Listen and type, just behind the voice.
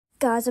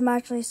Guys, I'm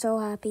actually so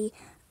happy.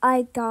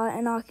 I got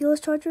an Oculus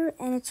charger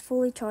and it's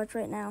fully charged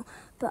right now.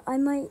 But I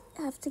might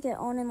have to get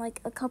on in like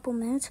a couple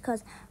minutes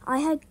because I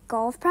had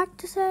golf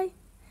practice today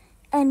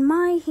and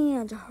my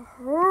hands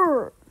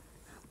hurt.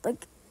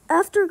 Like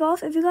after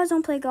golf, if you guys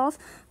don't play golf,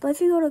 but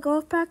if you go to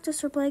golf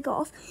practice or play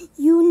golf,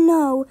 you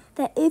know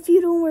that if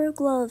you don't wear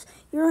gloves,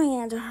 your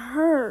hands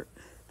hurt.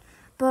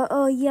 But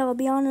yeah, I'll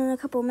be on in a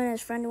couple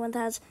minutes for anyone that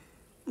has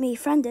me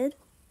friended.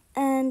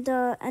 And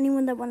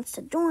anyone that wants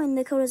to join,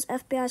 the code is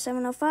FBI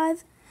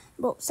 705,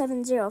 well,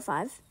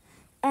 705.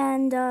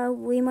 And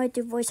we might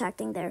do voice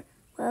acting there.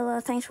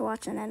 Well, thanks for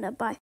watching, and bye.